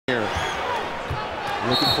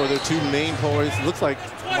Looking for their two main poise. Looks like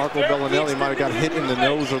Marco Belinelli might have got hit in the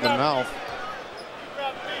nose or the mouth.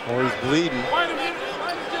 Or he's bleeding.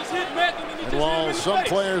 And while some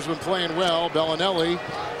players have been playing well, Belinelli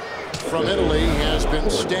from Italy has been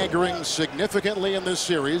staggering significantly in this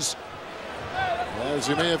series. As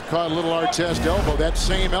he may have caught a little Artest elbow, that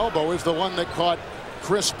same elbow is the one that caught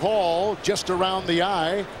Chris Paul just around the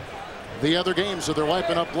eye the other game, so they're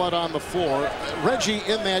wiping up blood on the floor. Reggie,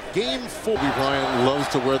 in that game 4. Kobe Bryant loves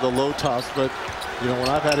to wear the low tops, but you know, when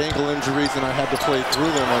I've had ankle injuries and I had to play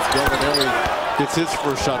through them, as Belinelli gets his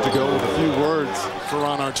first shot to go with a few words for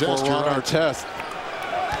Ron Artest.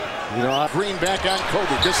 You know, Green back on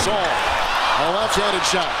Kobe. Gasol, a left-handed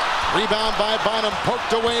shot. Rebound by Bynum,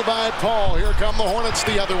 poked away by Paul. Here come the Hornets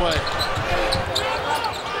the other way.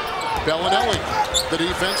 Belinelli, the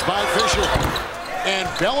defense by Fisher. And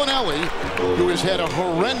Belinelli, who has had a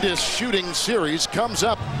horrendous shooting series, comes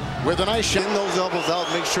up with a nice shot. Getting those elbows out,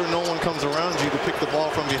 make sure no one comes around you to pick the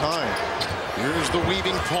ball from behind. Here's the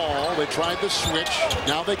weaving Paul. They tried the switch.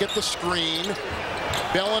 Now they get the screen.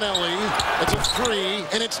 Belinelli, it's a three,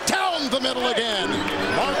 and it's down the middle again.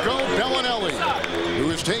 Marco Belinelli, who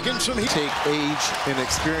has taken some heat. Take age and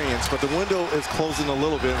experience, but the window is closing a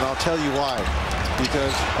little bit, and I'll tell you why.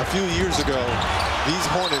 Because a few years ago, these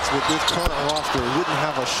Hornets with this current roster wouldn't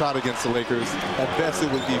have a shot against the Lakers. At best,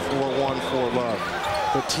 it would be 4-1, 4-love.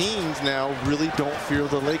 The teams now really don't fear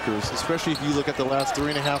the Lakers, especially if you look at the last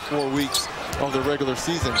 3.5, 4 weeks of the regular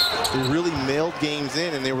season. They really mailed games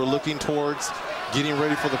in, and they were looking towards getting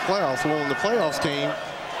ready for the playoffs. Well, when the playoffs came,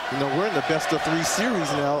 you know, we're in the best-of-3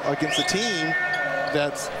 series now against a team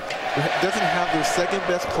that doesn't have their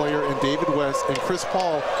second-best player in David West and Chris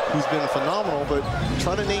Paul, who's been phenomenal, but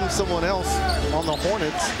try to name someone else on the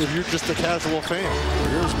Hornets if you're just a casual fan.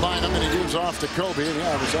 Here's Bynum, and he gives off to Kobe. And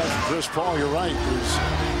yeah, it was after Chris Paul. You're right. There's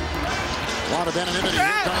a lot of anonymity.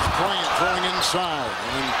 Here comes Bryant throwing inside.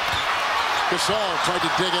 And Gasol tried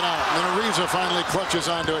to dig it out. And then Ariza finally clutches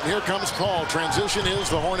onto it. And here comes Paul. Transition is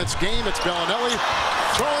the Hornets game. It's Belinelli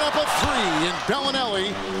throwing up a three. And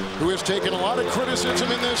Belinelli, who has taken a lot of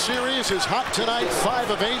criticism in this series, is hot tonight.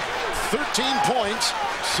 5 of 8, 13 points,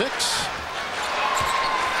 6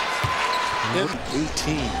 in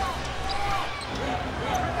 18.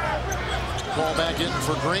 Ball back in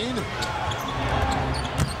for Green.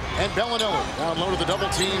 And Belinelli down low to the double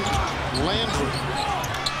team. Landry.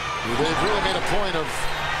 They've really made a point of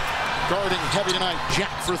guarding heavy tonight.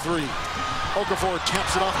 Jack for 3. Okafor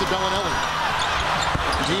taps it off to Belinelli.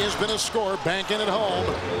 He has been a scorer, banking at home.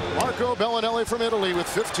 Marco Belinelli from Italy with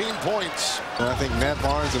 15 points. And I think Matt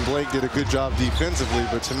Barnes and Blake did a good job defensively,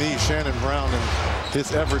 but to me, Shannon Brown and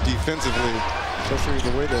his effort defensively, especially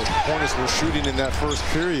the way the Hornets were shooting in that first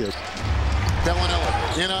period.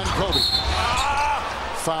 Belinelli in on Kobe.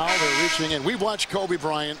 Foul, they're reaching in. We watched Kobe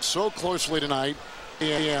Bryant so closely tonight. He's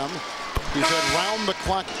had round the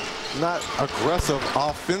clock. Not aggressive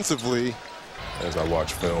offensively. As I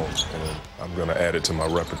watch film, and I'm going to add it to my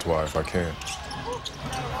repertoire if I can.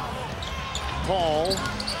 Paul,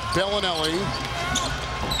 Belinelli,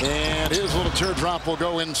 and his little teardrop will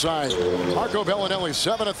go inside. Marco Belinelli,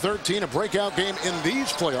 7 of 13, a breakout game in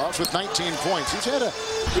these playoffs with 19 points. He's had a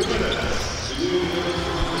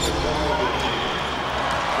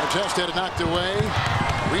Artest had it knocked away.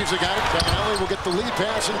 Reeves got it. Belinelli will get the lead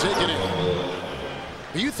pass and take it in.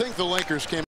 Do you think the Lakers came